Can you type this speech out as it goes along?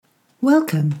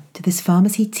Welcome to this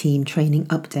pharmacy team training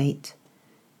update.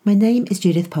 My name is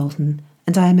Judith Poulton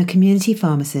and I am a community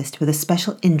pharmacist with a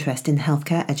special interest in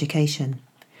healthcare education.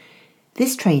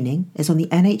 This training is on the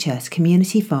NHS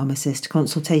Community Pharmacist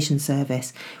Consultation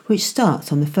Service, which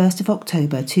starts on the 1st of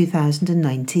October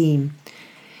 2019.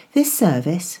 This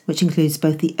service, which includes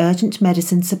both the Urgent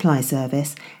Medicine Supply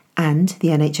Service and the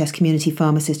NHS Community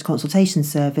Pharmacist Consultation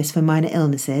Service for minor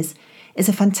illnesses, is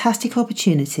a fantastic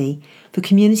opportunity for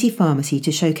community pharmacy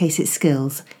to showcase its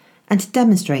skills and to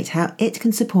demonstrate how it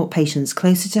can support patients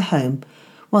closer to home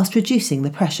whilst reducing the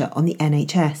pressure on the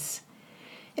NHS.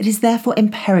 It is therefore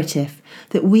imperative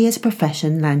that we as a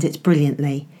profession land it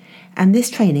brilliantly, and this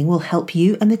training will help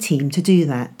you and the team to do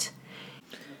that.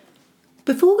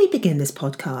 Before we begin this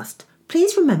podcast,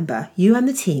 please remember you and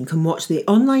the team can watch the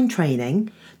online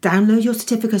training, download your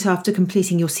certificate after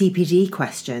completing your CPD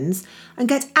questions, and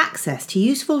get access to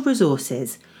useful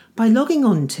resources by logging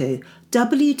on to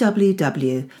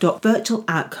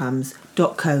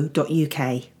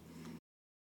www.virtualoutcomes.co.uk.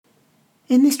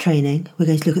 In this training, we're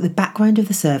going to look at the background of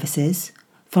the services,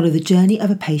 follow the journey of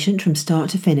a patient from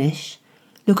start to finish,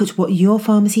 look at what your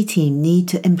pharmacy team need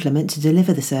to implement to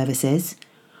deliver the services,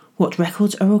 what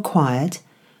records are required,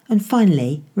 and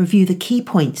finally, review the key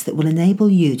points that will enable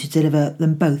you to deliver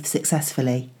them both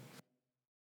successfully.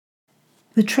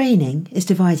 The training is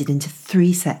divided into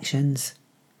 3 sections.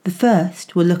 The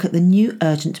first will look at the new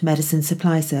Urgent Medicine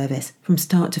Supply Service from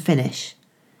start to finish.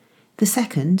 The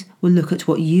second will look at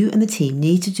what you and the team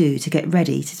need to do to get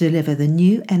ready to deliver the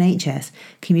new NHS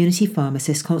Community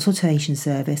Pharmacist Consultation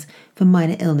Service for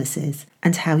minor illnesses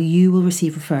and how you will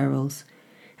receive referrals.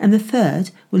 And the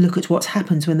third will look at what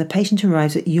happens when the patient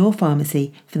arrives at your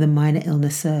pharmacy for the minor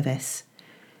illness service.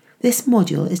 This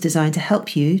module is designed to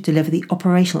help you deliver the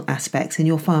operational aspects in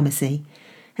your pharmacy,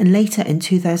 and later in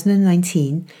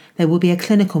 2019 there will be a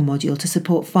clinical module to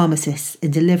support pharmacists in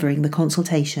delivering the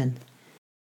consultation.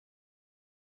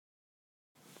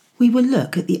 We will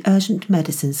look at the urgent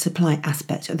medicine supply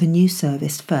aspect of the new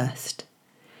service first.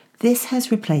 This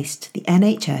has replaced the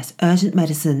NHS Urgent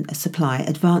Medicine Supply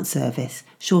Advanced Service,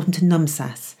 shortened to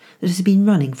NUMSAS, that has been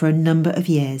running for a number of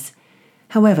years.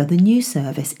 However, the new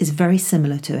service is very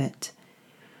similar to it.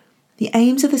 The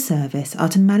aims of the service are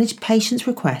to manage patients'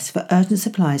 requests for urgent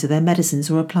supplies of their medicines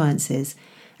or appliances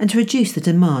and to reduce the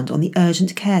demand on the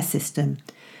urgent care system,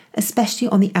 especially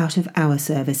on the out-of-hour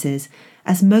services,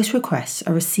 as most requests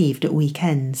are received at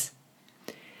weekends.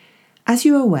 As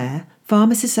you are aware,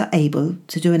 pharmacists are able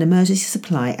to do an emergency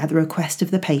supply at the request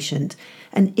of the patient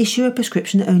and issue a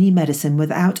prescription-only medicine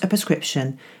without a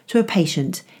prescription to a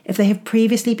patient if they have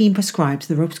previously been prescribed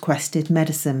the requested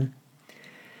medicine.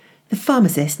 The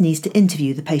pharmacist needs to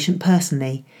interview the patient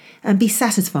personally and be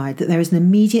satisfied that there is an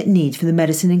immediate need for the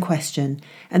medicine in question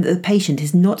and that the patient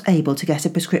is not able to get a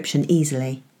prescription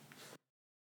easily.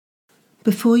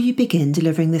 Before you begin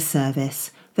delivering this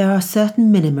service, there are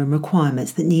certain minimum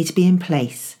requirements that need to be in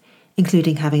place,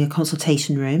 including having a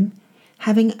consultation room,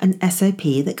 having an SOP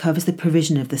that covers the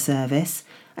provision of the service,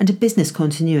 and a business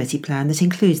continuity plan that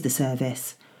includes the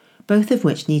service, both of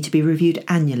which need to be reviewed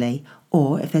annually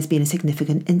or if there's been a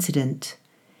significant incident.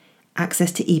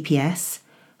 Access to EPS,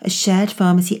 a shared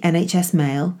pharmacy NHS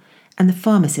mail, and the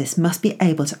pharmacist must be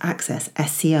able to access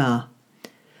SCR.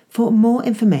 For more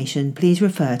information, please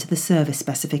refer to the service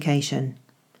specification.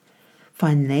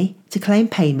 Finally, to claim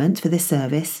payment for this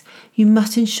service, you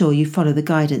must ensure you follow the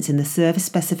guidance in the service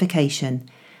specification,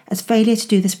 as failure to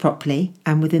do this properly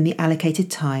and within the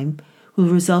allocated time will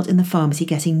result in the pharmacy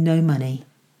getting no money.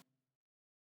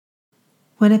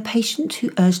 When a patient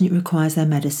who urgently requires their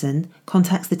medicine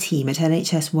contacts the team at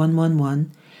NHS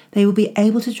 111, they will be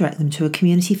able to direct them to a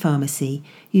community pharmacy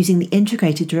using the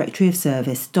Integrated Directory of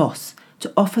Service (DOS)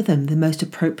 to offer them the most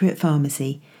appropriate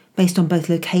pharmacy based on both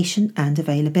location and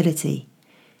availability.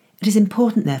 It is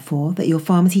important, therefore, that your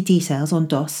pharmacy details on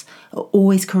DOS are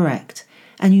always correct,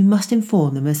 and you must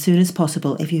inform them as soon as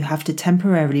possible if you have to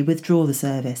temporarily withdraw the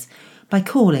service by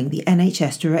calling the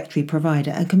NHS Directory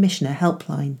Provider and Commissioner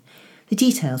helpline. The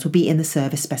details will be in the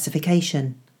service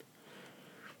specification.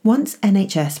 Once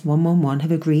NHS 111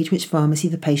 have agreed which pharmacy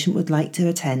the patient would like to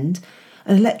attend,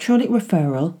 an electronic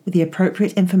referral with the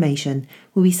appropriate information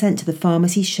will be sent to the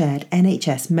pharmacy's shared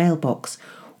NHS mailbox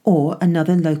or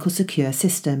another local secure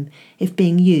system if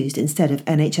being used instead of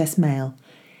NHS Mail,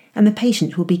 and the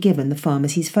patient will be given the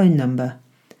pharmacy's phone number.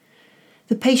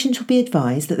 The patient will be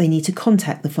advised that they need to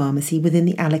contact the pharmacy within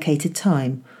the allocated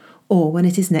time or when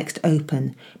it is next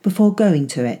open before going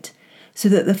to it, so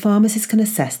that the pharmacist can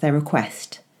assess their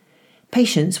request.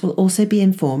 Patients will also be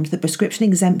informed that prescription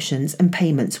exemptions and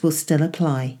payments will still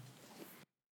apply.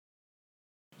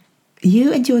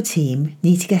 You and your team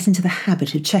need to get into the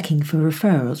habit of checking for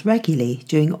referrals regularly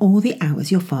during all the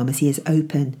hours your pharmacy is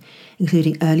open,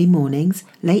 including early mornings,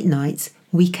 late nights,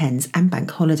 weekends and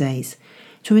bank holidays,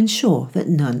 to ensure that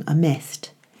none are missed.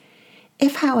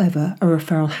 If, however, a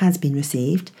referral has been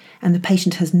received and the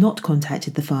patient has not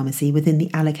contacted the pharmacy within the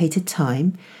allocated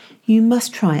time, you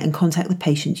must try and contact the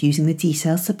patient using the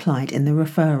details supplied in the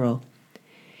referral.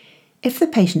 If the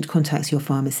patient contacts your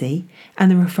pharmacy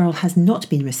and the referral has not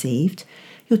been received,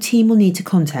 your team will need to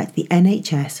contact the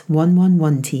NHS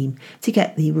 111 team to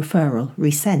get the referral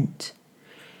resent.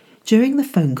 During the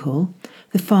phone call,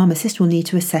 the pharmacist will need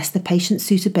to assess the patient's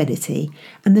suitability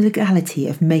and the legality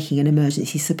of making an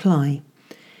emergency supply.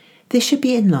 This should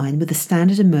be in line with the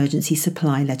standard emergency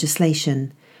supply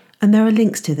legislation, and there are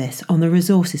links to this on the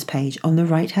resources page on the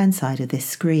right-hand side of this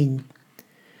screen.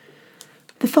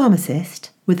 The pharmacist,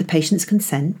 with the patient's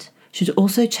consent, should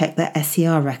also check their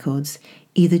SCR records,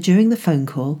 either during the phone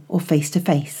call or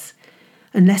face-to-face,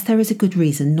 unless there is a good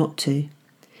reason not to.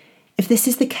 If this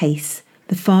is the case,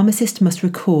 the pharmacist must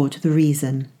record the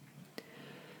reason.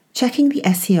 Checking the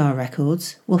SCR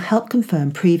records will help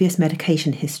confirm previous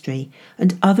medication history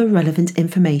and other relevant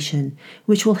information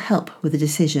which will help with the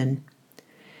decision.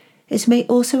 It may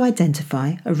also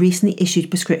identify a recently issued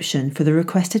prescription for the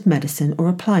requested medicine or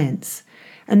appliance,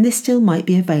 and this still might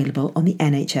be available on the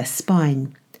NHS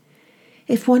spine.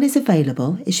 If one is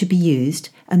available, it should be used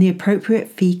and the appropriate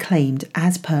fee claimed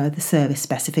as per the service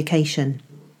specification.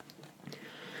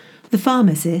 The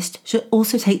pharmacist should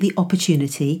also take the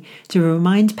opportunity to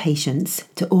remind patients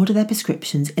to order their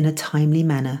prescriptions in a timely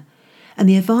manner, and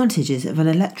the advantages of an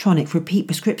electronic repeat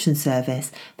prescription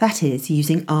service, that is,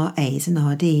 using RAs and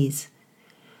RDs.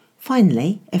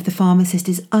 Finally, if the pharmacist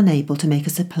is unable to make a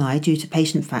supply due to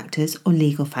patient factors or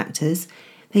legal factors,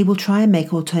 they will try and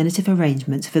make alternative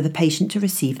arrangements for the patient to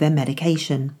receive their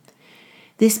medication.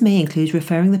 This may include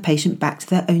referring the patient back to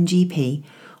their own GP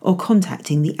or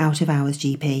contacting the out-of-hours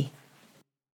GP.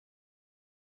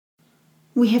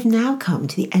 We have now come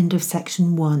to the end of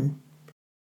section 1.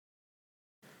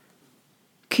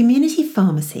 Community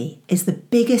pharmacy is the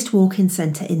biggest walk-in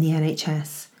centre in the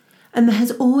NHS, and there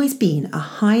has always been a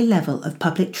high level of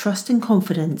public trust and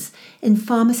confidence in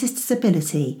pharmacists'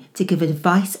 ability to give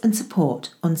advice and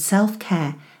support on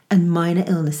self-care and minor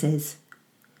illnesses.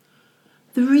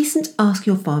 The recent Ask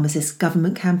Your Pharmacist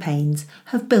government campaigns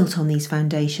have built on these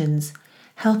foundations,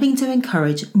 helping to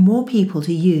encourage more people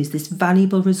to use this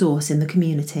valuable resource in the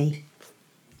community.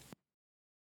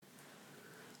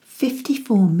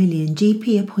 54 million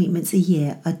GP appointments a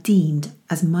year are deemed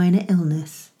as minor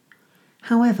illness.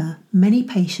 However, many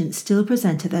patients still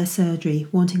present at their surgery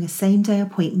wanting a same-day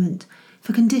appointment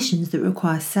for conditions that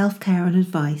require self-care and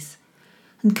advice,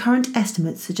 and current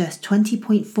estimates suggest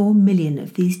 20.4 million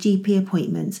of these GP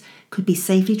appointments could be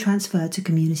safely transferred to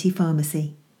community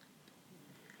pharmacy.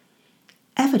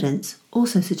 Evidence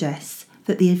also suggests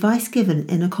that the advice given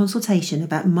in a consultation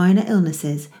about minor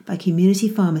illnesses by community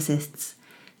pharmacists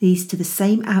leads to the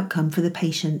same outcome for the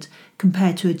patient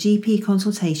compared to a GP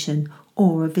consultation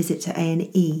or a visit to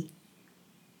A&E.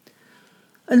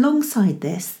 Alongside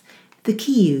this, the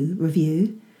KIU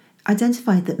review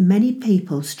identified that many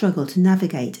people struggle to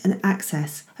navigate and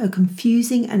access a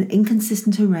confusing and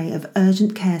inconsistent array of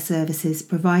urgent care services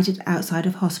provided outside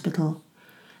of hospital.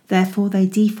 Therefore, they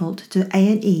default to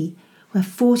A&E, where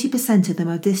 40% of them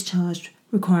are discharged,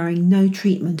 requiring no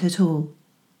treatment at all.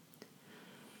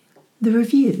 The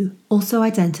review also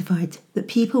identified that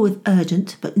people with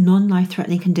urgent but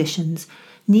non-life-threatening conditions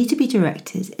need to be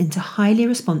directed into highly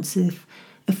responsive,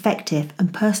 effective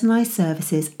and personalised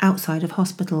services outside of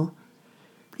hospital.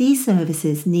 These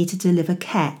services need to deliver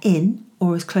care in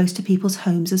or as close to people's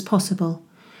homes as possible,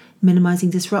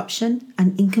 minimising disruption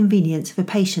and inconvenience for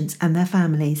patients and their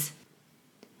families.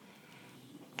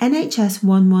 NHS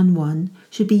 111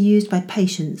 should be used by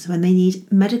patients when they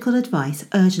need medical advice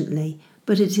urgently,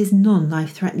 but it is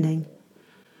non-life-threatening.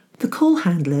 The call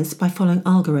handlers, by following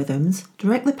algorithms,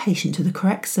 direct the patient to the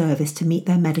correct service to meet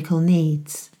their medical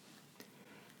needs.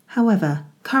 However,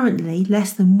 currently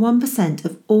less than 1%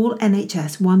 of all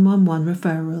NHS 111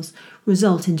 referrals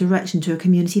result in direction to a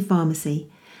community pharmacy,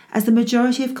 as the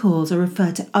majority of calls are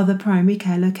referred to other primary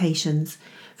care locations,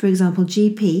 for example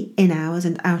GP in-hours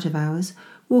and out-of-hours,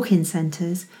 walk-in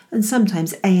centres and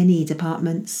sometimes A&E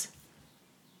departments.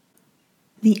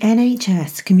 The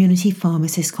NHS Community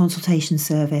Pharmacist Consultation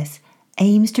Service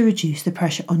aims to reduce the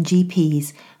pressure on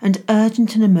GPs and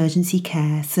urgent and emergency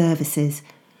care services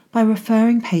by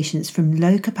referring patients from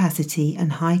low-capacity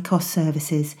and high-cost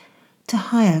services to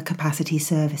higher-capacity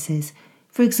services,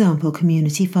 for example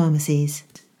community pharmacies.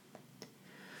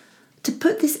 To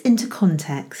put this into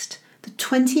context, the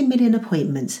 20 million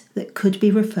appointments that could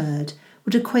be referred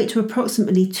would equate to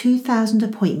approximately 2,000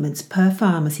 appointments per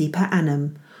pharmacy per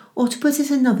annum, or to put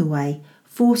it another way,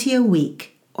 40 a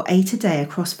week or 8 a day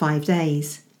across 5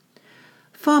 days.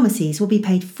 Pharmacies will be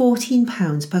paid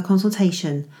 £14 per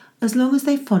consultation as long as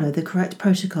they follow the correct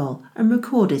protocol and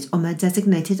record it on their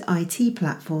designated IT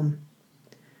platform.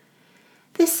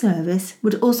 This service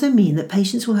would also mean that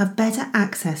patients will have better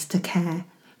access to care,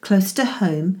 closer to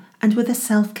home and with a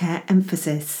self-care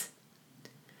emphasis.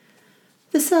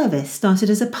 The service started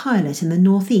as a pilot in the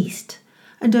North East,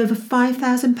 and over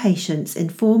 5,000 patients in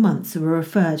 4 months were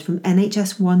referred from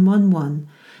NHS 111,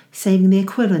 saving the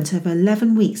equivalent of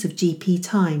 11 weeks of GP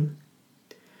time.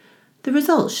 The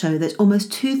results show that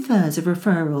almost 2/3 of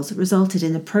referrals resulted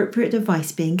in appropriate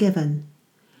advice being given.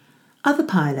 Other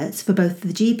pilots for both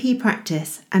the GP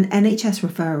practice and NHS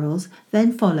referrals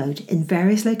then followed in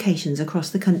various locations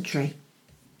across the country.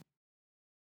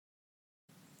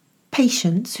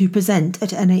 Patients who present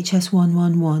at NHS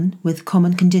 111 with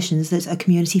common conditions that a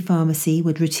community pharmacy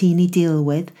would routinely deal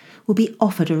with will be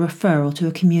offered a referral to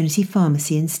a community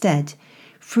pharmacy instead,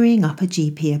 freeing up a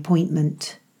GP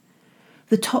appointment.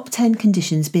 The top 10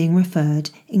 conditions being referred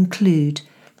include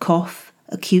cough,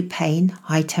 acute pain,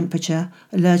 high temperature,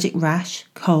 allergic rash,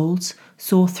 colds,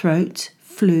 sore throat,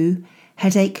 flu,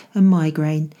 headache and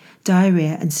migraine,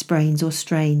 diarrhea and sprains or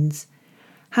strains.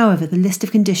 However, the list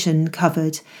of conditions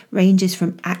covered ranges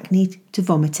from acne to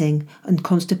vomiting and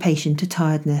constipation to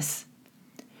tiredness.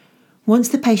 Once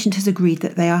the patient has agreed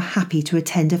that they are happy to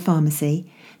attend a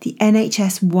pharmacy, the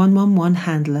NHS 111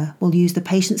 handler will use the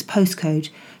patient's postcode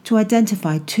to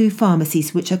identify 2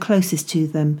 pharmacies which are closest to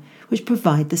them, which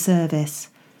provide the service.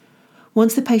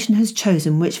 Once the patient has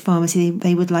chosen which pharmacy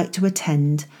they would like to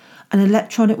attend, an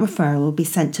electronic referral will be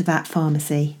sent to that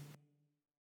pharmacy.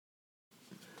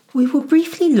 We will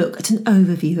briefly look at an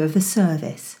overview of the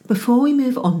service before we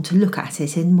move on to look at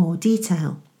it in more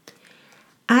detail.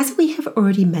 As we have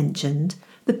already mentioned,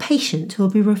 the patient will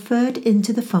be referred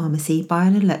into the pharmacy by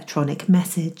an electronic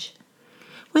message.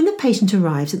 When the patient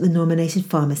arrives at the nominated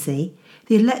pharmacy,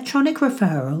 the electronic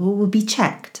referral will be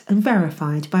checked and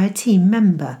verified by a team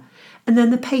member, and then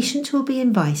the patient will be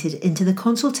invited into the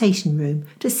consultation room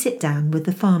to sit down with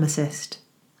the pharmacist.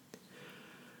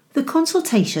 The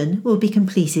consultation will be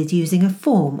completed using a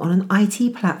form on an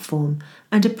IT platform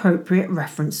and appropriate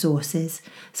reference sources,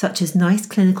 such as NICE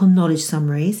clinical knowledge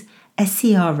summaries,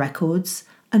 SCR records,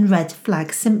 and red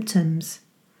flag symptoms.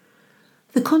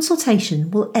 The consultation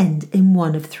will end in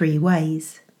one of 3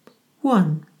 ways.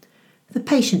 1. The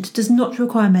patient does not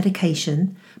require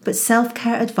medication, but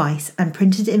self-care advice and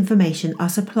printed information are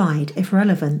supplied if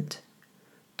relevant.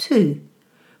 2.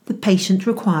 The patient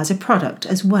requires a product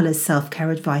as well as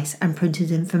self-care advice and printed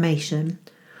information.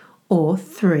 Or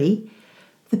 3.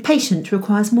 The patient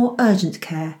requires more urgent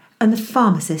care and the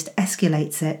pharmacist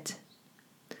escalates it.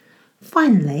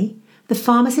 Finally, the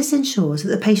pharmacist ensures that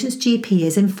the patient's GP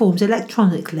is informed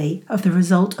electronically of the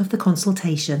result of the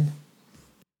consultation.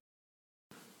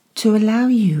 To allow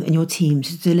you and your team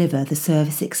to deliver the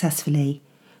service successfully,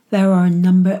 there are a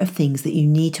number of things that you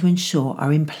need to ensure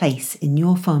are in place in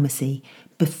your pharmacy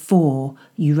before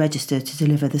you register to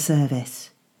deliver the service.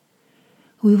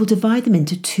 We will divide them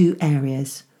into 2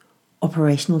 areas,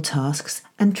 operational tasks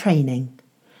and training,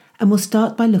 and we'll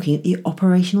start by looking at the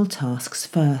operational tasks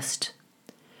first.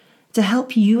 To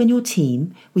help you and your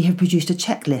team, we have produced a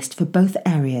checklist for both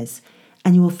areas,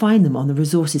 and you will find them on the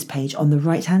resources page on the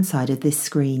right-hand side of this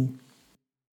screen.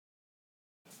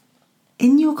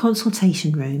 In your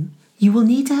consultation room, you will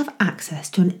need to have access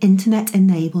to an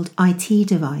internet-enabled IT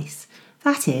device,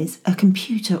 that is, a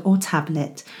computer or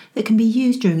tablet that can be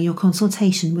used during your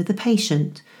consultation with the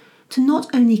patient to not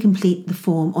only complete the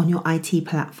form on your IT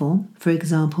platform, for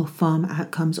example, Pharm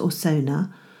Outcomes or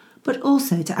Sona, but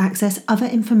also to access other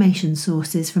information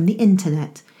sources from the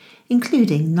internet,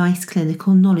 including NICE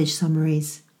clinical knowledge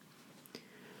summaries.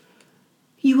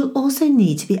 You will also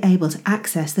need to be able to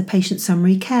access the patient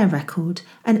summary care record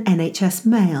and NHS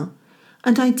mail,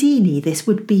 and ideally this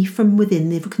would be from within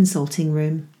the consulting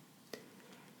room.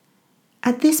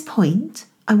 At this point,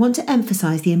 I want to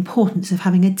emphasise the importance of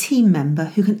having a team member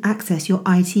who can access your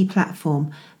IT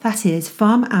platform, that is,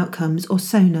 Pharm Outcomes or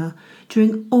Sona,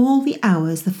 during all the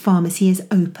hours the pharmacy is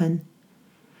open.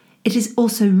 It is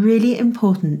also really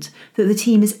important that the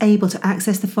team is able to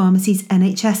access the pharmacy's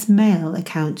NHS mail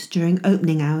account during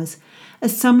opening hours,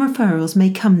 as some referrals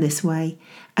may come this way,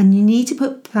 and you need to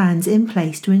put plans in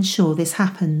place to ensure this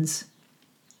happens.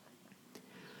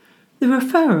 The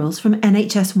referrals from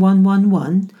NHS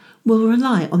 111 will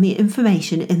rely on the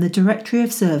information in the Directory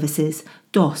of Services,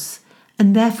 DOS,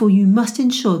 and therefore you must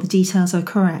ensure the details are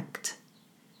correct.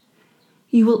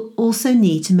 You will also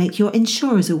need to make your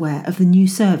insurers aware of the new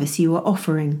service you are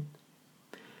offering.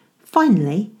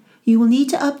 Finally, you will need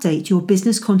to update your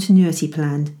business continuity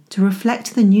plan to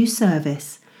reflect the new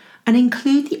service and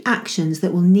include the actions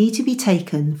that will need to be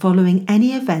taken following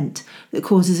any event that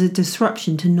causes a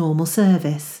disruption to normal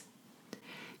service.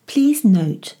 Please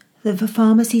note that for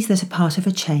pharmacies that are part of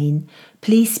a chain,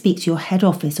 please speak to your head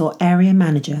office or area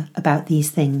manager about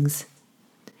these things.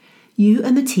 You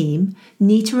and the team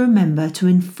need to remember to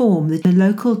inform the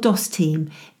local DOS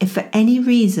team if for any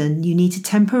reason you need to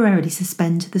temporarily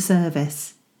suspend the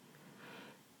service.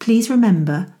 Please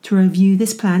remember to review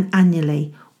this plan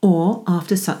annually or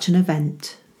after such an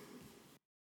event.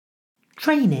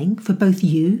 Training for both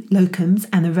you, locums,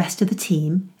 and the rest of the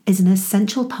team is an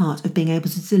essential part of being able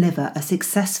to deliver a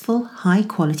successful,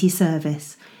 high-quality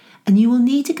service, and you will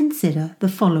need to consider the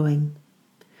following.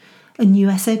 A new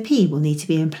SOP will need to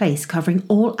be in place covering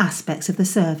all aspects of the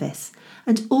service,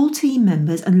 and all team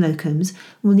members and locums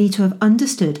will need to have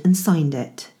understood and signed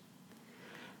it.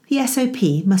 The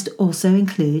SOP must also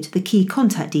include the key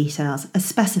contact details as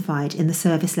specified in the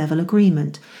service level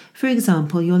agreement, for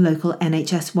example your local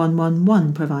NHS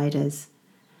 111 providers.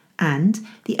 And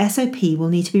the SOP will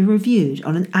need to be reviewed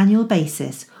on an annual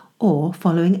basis or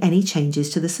following any changes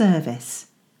to the service.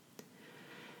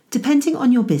 Depending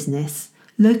on your business,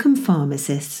 locum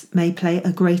pharmacists may play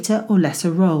a greater or lesser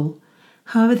role.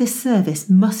 However, this service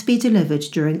must be delivered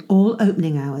during all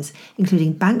opening hours,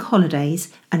 including bank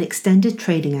holidays and extended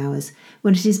trading hours,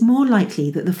 when it is more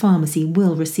likely that the pharmacy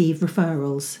will receive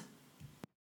referrals.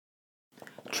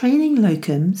 Training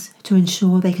locums to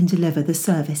ensure they can deliver the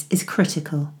service is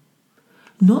critical.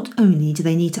 Not only do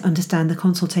they need to understand the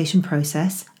consultation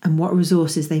process and what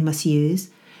resources they must use,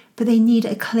 but they need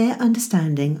a clear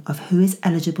understanding of who is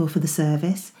eligible for the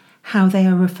service, how they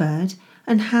are referred,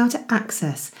 and how to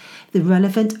access the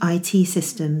relevant IT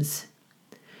systems.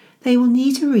 They will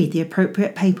need to read the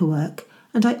appropriate paperwork,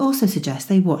 and I also suggest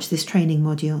they watch this training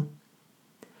module.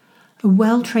 A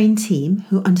well-trained team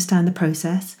who understand the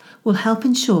process will help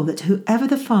ensure that whoever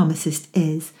the pharmacist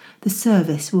is, the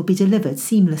service will be delivered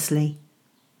seamlessly.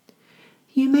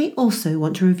 You may also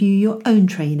want to review your own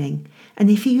training, and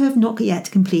if you have not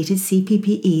yet completed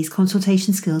CPPE's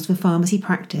consultation skills for pharmacy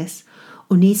practice,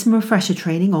 or need some refresher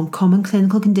training on common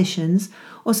clinical conditions,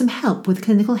 or some help with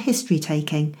clinical history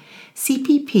taking,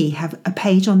 CPP have a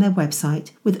page on their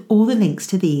website with all the links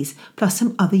to these, plus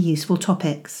some other useful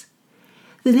topics.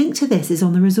 The link to this is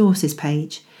on the resources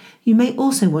page. You may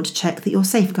also want to check that your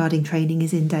safeguarding training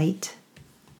is in date.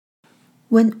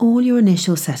 When all your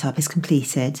initial setup is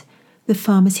completed, the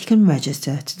pharmacy can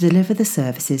register to deliver the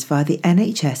services via the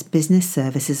NHS Business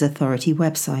Services Authority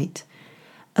website.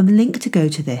 A link to go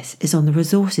to this is on the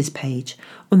resources page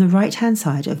on the right-hand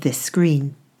side of this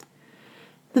screen.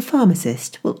 The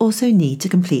pharmacist will also need to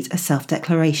complete a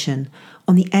self-declaration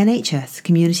on the NHS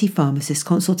Community Pharmacist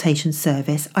Consultation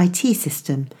Service IT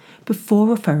system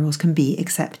before referrals can be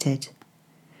accepted.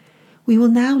 We will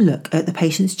now look at the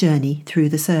patient's journey through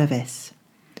the service.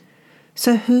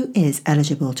 So who is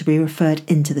eligible to be referred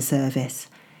into the service?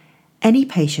 Any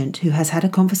patient who has had a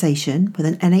conversation with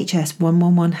an NHS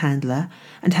 111 handler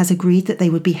and has agreed that they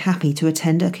would be happy to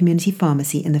attend a community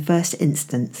pharmacy in the first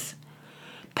instance.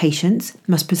 Patients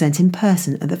must present in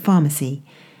person at the pharmacy,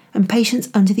 and patients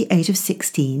under the age of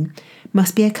 16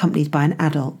 must be accompanied by an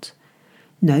adult.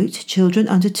 Note, children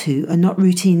under 2 are not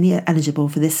routinely eligible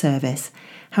for this service.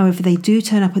 However, if they do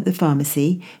turn up at the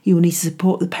pharmacy, you will need to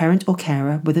support the parent or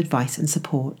carer with advice and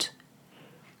support.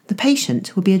 The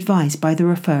patient will be advised by the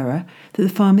referrer that the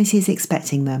pharmacy is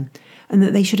expecting them and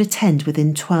that they should attend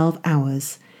within 12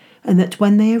 hours, and that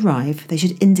when they arrive they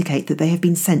should indicate that they have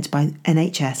been sent by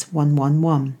NHS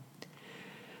 111.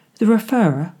 The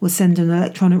referrer will send an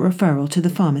electronic referral to the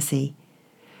pharmacy.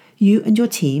 You and your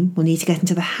team will need to get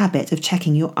into the habit of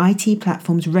checking your IT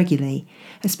platforms regularly,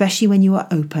 especially when you are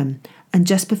open and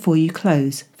just before you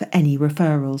close for any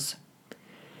referrals.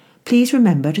 Please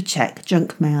remember to check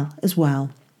junk mail as well.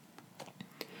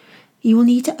 You will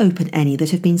need to open any that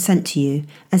have been sent to you,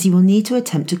 as you will need to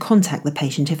attempt to contact the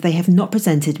patient if they have not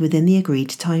presented within the agreed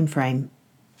timeframe.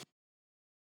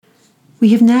 We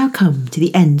have now come to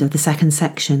the end of the second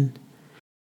section.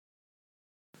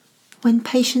 When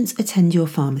patients attend your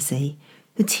pharmacy,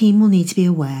 the team will need to be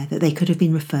aware that they could have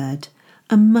been referred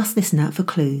and must listen out for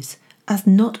clues, as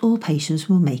not all patients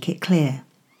will make it clear.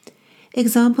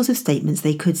 Examples of statements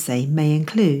they could say may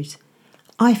include,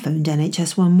 "I phoned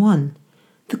NHS 11.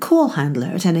 The call handler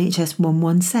at NHS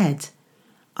 11 said,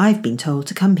 I've been told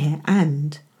to come here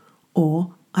and,"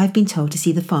 or "I've been told to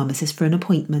see the pharmacist for an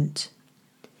appointment."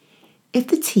 If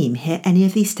the team hear any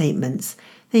of these statements,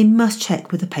 they must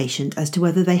check with the patient as to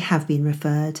whether they have been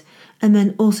referred, and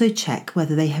then also check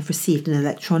whether they have received an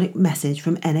electronic message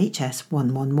from NHS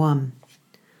 111.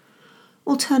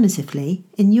 Alternatively,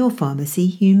 in your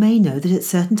pharmacy, you may know that at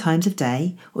certain times of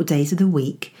day or days of the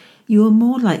week, you are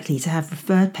more likely to have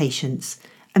referred patients,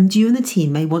 and you and the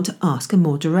team may want to ask a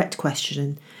more direct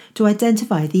question to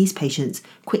identify these patients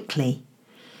quickly.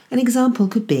 An example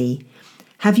could be,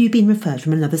 have you been referred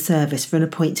from another service for an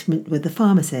appointment with the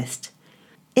pharmacist?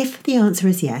 If the answer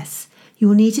is yes, you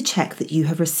will need to check that you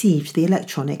have received the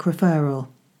electronic referral.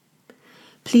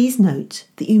 Please note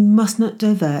that you must not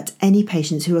divert any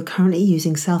patients who are currently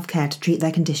using self-care to treat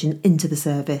their condition into the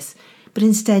service, but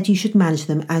instead you should manage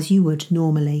them as you would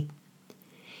normally.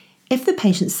 If the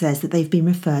patient says that they've been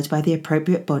referred by the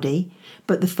appropriate body,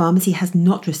 but the pharmacy has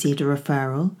not received a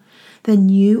referral, then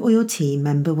you or your team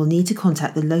member will need to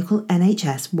contact the local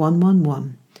NHS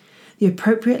 111. The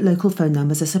appropriate local phone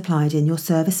numbers are supplied in your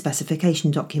service specification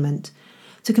document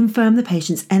to confirm the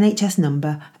patient's NHS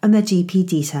number and their GP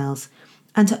details,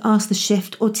 and to ask the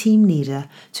shift or team leader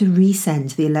to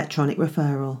resend the electronic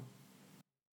referral.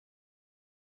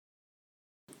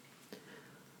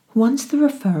 Once the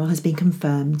referral has been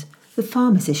confirmed, the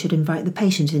pharmacist should invite the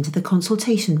patient into the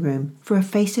consultation room for a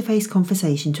face-to-face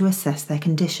conversation to assess their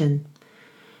condition.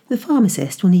 The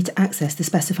pharmacist will need to access the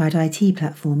specified IT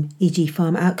platform, e.g.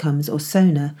 Pharm Outcomes or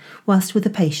SONA, whilst with the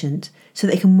patient, so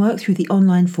they can work through the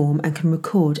online form and can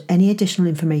record any additional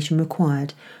information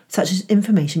required, such as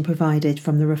information provided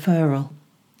from the referral.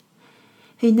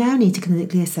 They now need to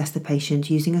clinically assess the patient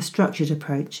using a structured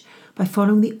approach by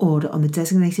following the order on the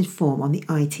designated form on the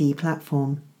IT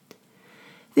platform.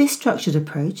 This structured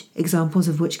approach, examples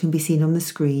of which can be seen on the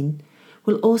screen,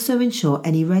 will also ensure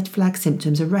any red flag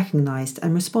symptoms are recognised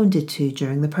and responded to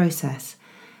during the process,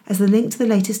 as the link to the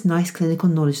latest NICE clinical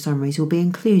knowledge summaries will be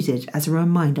included as a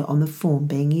reminder on the form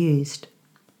being used.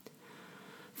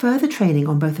 Further training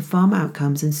on both the Pharm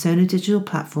Outcomes and SONA digital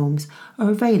platforms are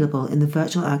available in the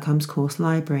Virtual Outcomes course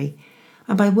library,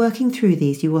 and by working through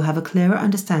these you will have a clearer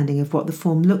understanding of what the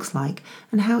form looks like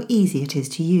and how easy it is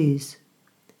to use.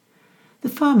 The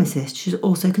pharmacist should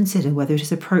also consider whether it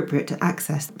is appropriate to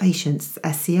access the patient's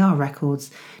SCR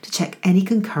records to check any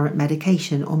concurrent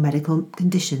medication or medical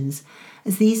conditions,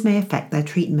 as these may affect their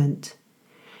treatment.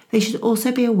 They should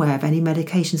also be aware of any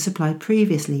medication supplied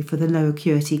previously for the low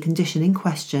acuity condition in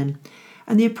question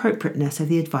and the appropriateness of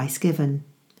the advice given.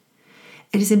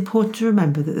 It is important to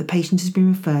remember that the patient has been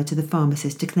referred to the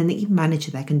pharmacist to clinically manage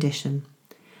their condition.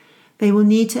 They will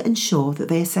need to ensure that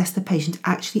they assess the patient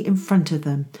actually in front of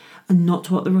them and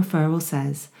not what the referral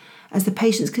says, as the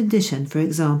patient's condition, for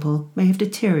example, may have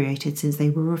deteriorated since they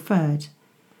were referred.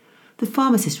 The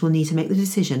pharmacist will need to make the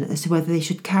decision as to whether they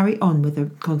should carry on with the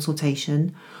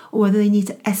consultation or whether they need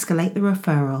to escalate the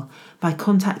referral by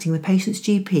contacting the patient's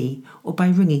GP or by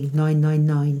ringing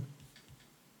 999.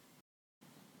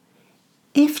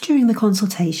 If during the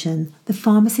consultation the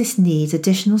pharmacist needs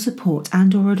additional support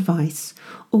and/or advice,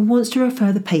 or wants to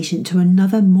refer the patient to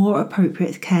another more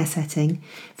appropriate care setting,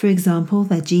 for example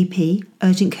their GP,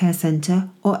 urgent care centre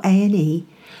or A&E,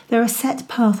 there are set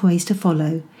pathways to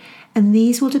follow, and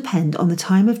these will depend on the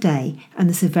time of day and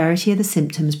the severity of the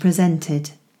symptoms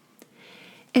presented.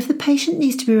 If the patient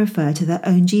needs to be referred to their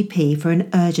own GP for an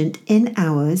urgent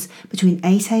in-hours between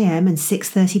 8 a.m. and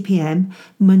 6:30 p.m.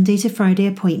 Monday to Friday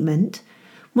appointment,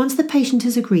 once the patient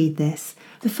has agreed this,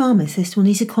 the pharmacist will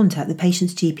need to contact the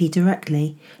patient's GP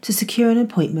directly to secure an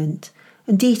appointment,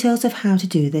 and details of how to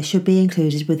do this should be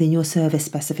included within your service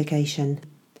specification.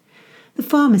 The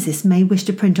pharmacist may wish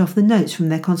to print off the notes from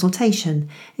their consultation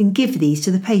and give these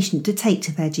to the patient to take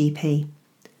to their GP.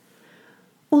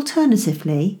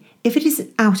 Alternatively, if it is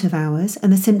out of hours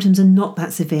and the symptoms are not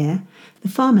that severe, the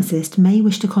pharmacist may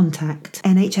wish to contact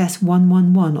NHS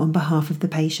 111 on behalf of the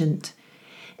patient.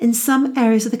 In some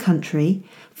areas of the country,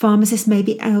 pharmacists may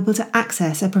be able to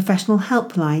access a professional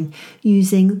helpline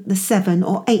using the 7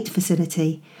 or 8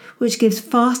 facility, which gives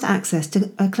fast access to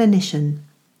a clinician.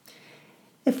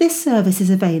 If this service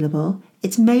is available,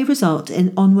 it may result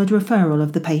in onward referral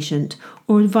of the patient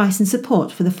or advice and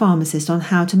support for the pharmacist on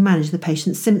how to manage the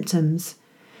patient's symptoms.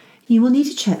 You will need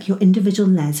to check your individual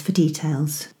LES for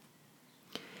details.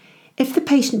 If the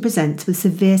patient presents with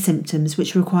severe symptoms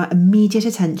which require immediate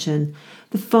attention,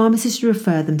 the pharmacist should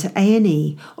refer them to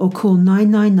A&E or call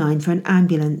 999 for an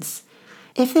ambulance.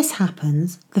 If this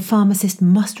happens, the pharmacist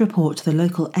must report to the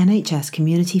local NHS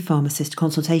Community Pharmacist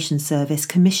Consultation Service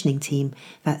commissioning team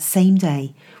that same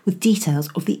day with details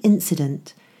of the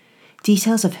incident.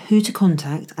 Details of who to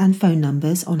contact and phone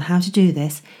numbers on how to do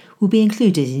this will be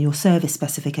included in your service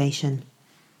specification.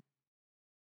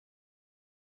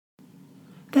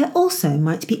 There also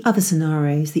might be other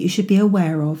scenarios that you should be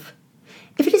aware of.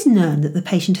 If it is known that the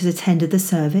patient has attended the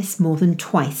service more than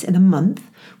twice in a month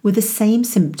with the same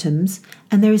symptoms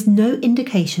and there is no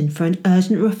indication for an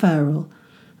urgent referral,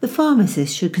 the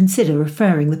pharmacist should consider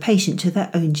referring the patient to their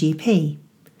own GP.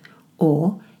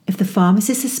 Or, if the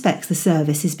pharmacist suspects the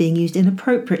service is being used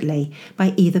inappropriately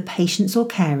by either patients or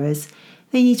carers,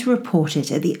 they need to report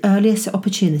it at the earliest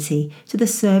opportunity to the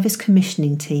service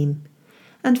commissioning team.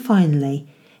 And finally,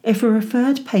 if a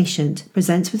referred patient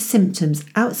presents with symptoms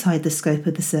outside the scope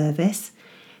of the service,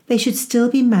 they should still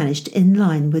be managed in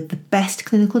line with the best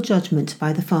clinical judgment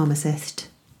by the pharmacist.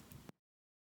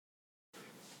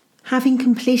 Having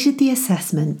completed the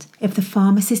assessment, if the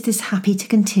pharmacist is happy to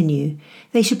continue,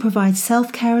 they should provide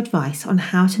self-care advice on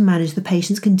how to manage the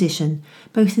patient's condition,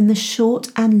 both in the short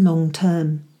and long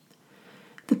term.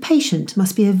 The patient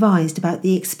must be advised about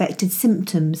the expected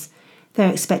symptoms, their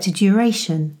expected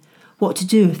duration, what to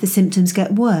do if the symptoms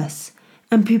get worse,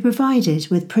 and be provided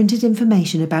with printed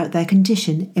information about their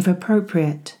condition if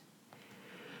appropriate.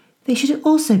 They should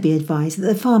also be advised that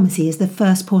the pharmacy is the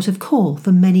first port of call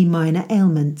for many minor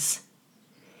ailments.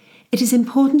 It is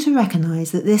important to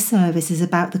recognise that this service is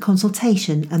about the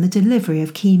consultation and the delivery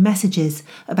of key messages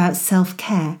about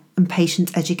self-care and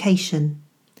patient education.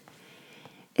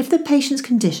 If the patient's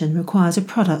condition requires a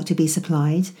product to be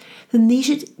supplied, then these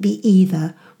should be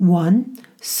either 1.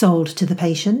 Sold to the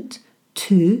patient,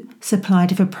 2.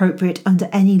 Supplied if appropriate under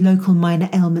any local minor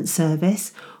ailment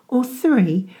service, or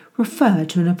 3. Referred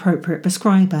to an appropriate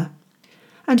prescriber.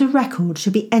 And a record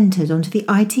should be entered onto the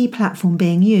IT platform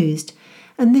being used,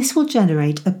 and this will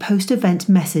generate a post-event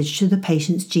message to the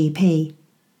patient's GP.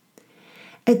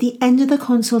 At the end of the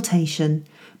consultation,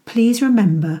 please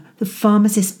remember the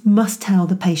pharmacist must tell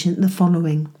the patient the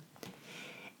following.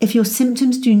 If your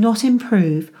symptoms do not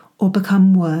improve or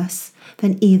become worse,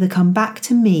 then either come back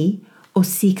to me or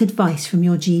seek advice from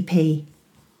your GP.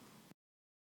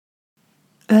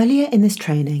 Earlier in this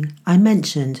training, I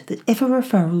mentioned that if a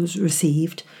referral was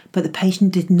received but the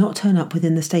patient did not turn up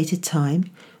within the stated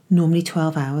time, normally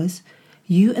 12 hours,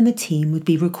 you and the team would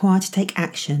be required to take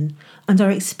action and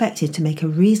are expected to make a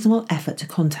reasonable effort to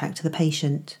contact the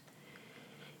patient.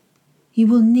 You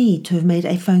will need to have made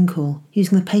a phone call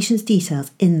using the patient's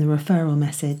details in the referral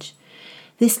message.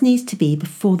 This needs to be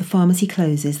before the pharmacy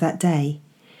closes that day.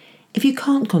 If you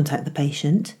can't contact the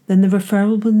patient, then the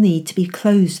referral will need to be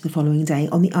closed the following day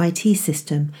on the IT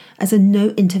system as a no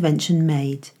intervention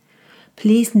made.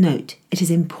 Please note it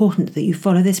is important that you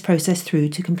follow this process through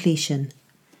to completion.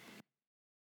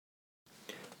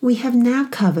 We have now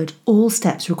covered all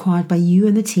steps required by you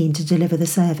and the team to deliver the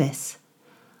service.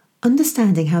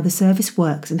 Understanding how the service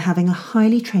works and having a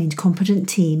highly trained, competent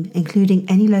team, including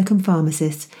any locum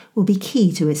pharmacists, will be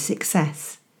key to its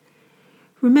success.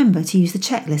 Remember to use the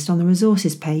checklist on the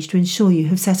resources page to ensure you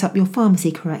have set up your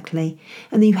pharmacy correctly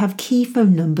and that you have key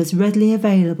phone numbers readily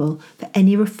available for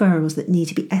any referrals that need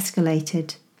to be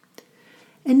escalated.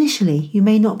 Initially, you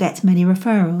may not get many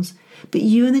referrals, but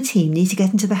you and the team need to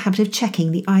get into the habit of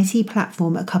checking the IT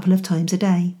platform a couple of times a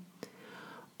day.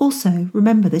 Also,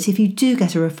 remember that if you do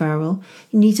get a referral,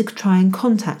 you need to try and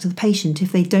contact the patient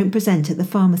if they don't present at the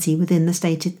pharmacy within the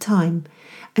stated time,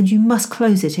 and you must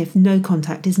close it if no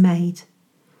contact is made.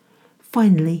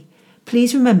 Finally,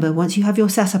 please remember once you have your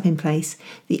setup in place,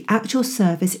 the actual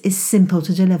service is simple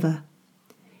to deliver.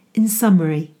 In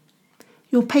summary,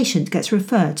 your patient gets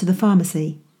referred to the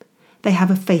pharmacy. They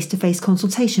have a face-to-face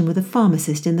consultation with a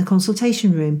pharmacist in the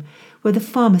consultation room, where the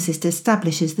pharmacist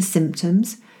establishes the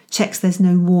symptoms, checks there's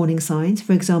no warning signs,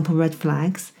 for example red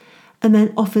flags, and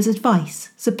then offers advice,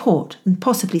 support, and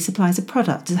possibly supplies a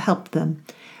product to help them.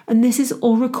 And this is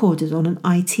all recorded on an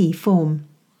IT form.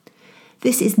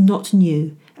 This is not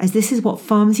new, as this is what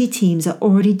pharmacy teams are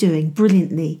already doing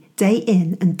brilliantly, day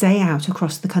in and day out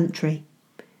across the country.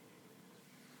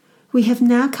 We have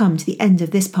now come to the end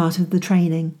of this part of the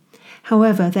training.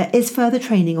 However, there is further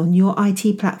training on your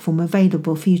IT platform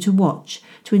available for you to watch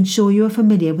to ensure you are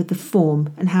familiar with the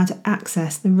form and how to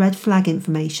access the red flag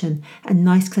information and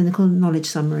nice clinical knowledge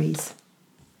summaries.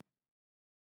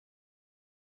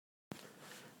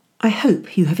 I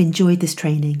hope you have enjoyed this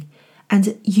training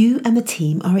and you and the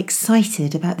team are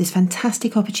excited about this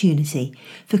fantastic opportunity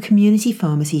for community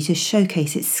pharmacy to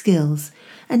showcase its skills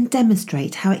and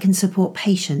demonstrate how it can support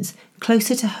patients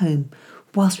closer to home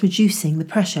whilst reducing the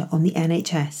pressure on the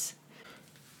NHS.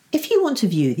 If you want to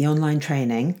view the online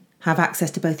training, have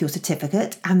access to both your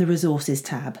certificate and the resources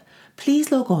tab,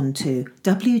 please log on to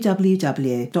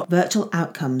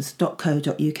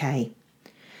www.virtualoutcomes.co.uk.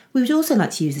 We would also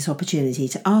like to use this opportunity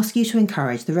to ask you to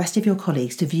encourage the rest of your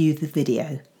colleagues to view the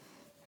video.